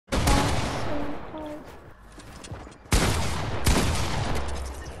No!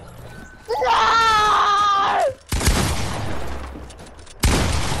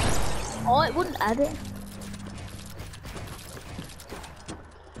 Oh, it wouldn't add it.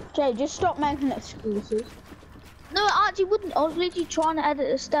 Jay, just stop making excuses. No, it actually wouldn't. I was literally trying to edit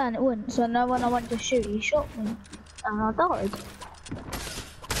a star and it wouldn't. So now when I went to shoot, he shot me. And I died.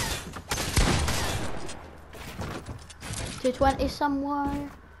 220 somewhere.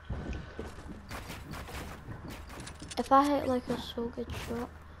 If I hit like a so good shot.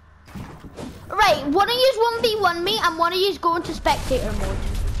 Right, one of you's 1v1 me and one of you's going to spectator mode.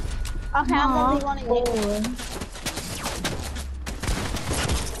 Okay, I'm gonna be one of you.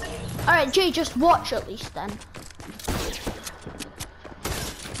 Alright, Jay, just watch at least then.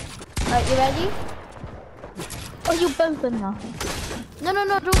 Right, you ready? Oh, you both in now. No,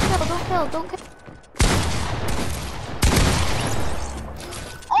 don't kill.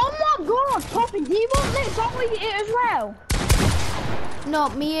 Oh my god, Poppy, do you want this? I want it as well. No,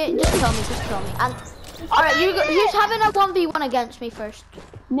 me, just kill me. And alright, who's having a 1v1 against me first?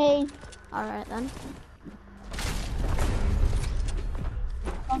 Me. Alright then.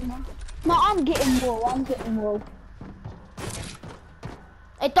 No, I'm getting wool.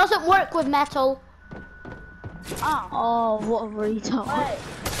 It doesn't work with metal. Ah. Oh, what a retard. Wait.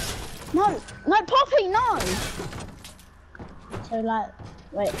 No, Poppy, no. So like,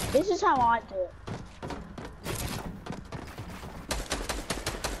 wait, this is how I do it.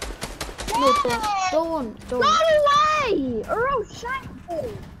 No, don't. No way! Or I'll shank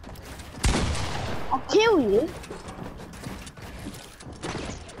you. I'll kill you.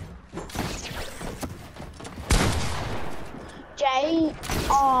 Jay,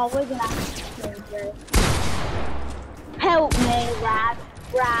 oh, we're gonna have to kill Jay. Help me, Rad.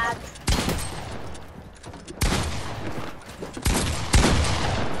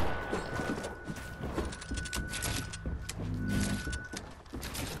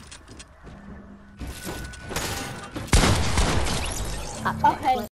 Okay.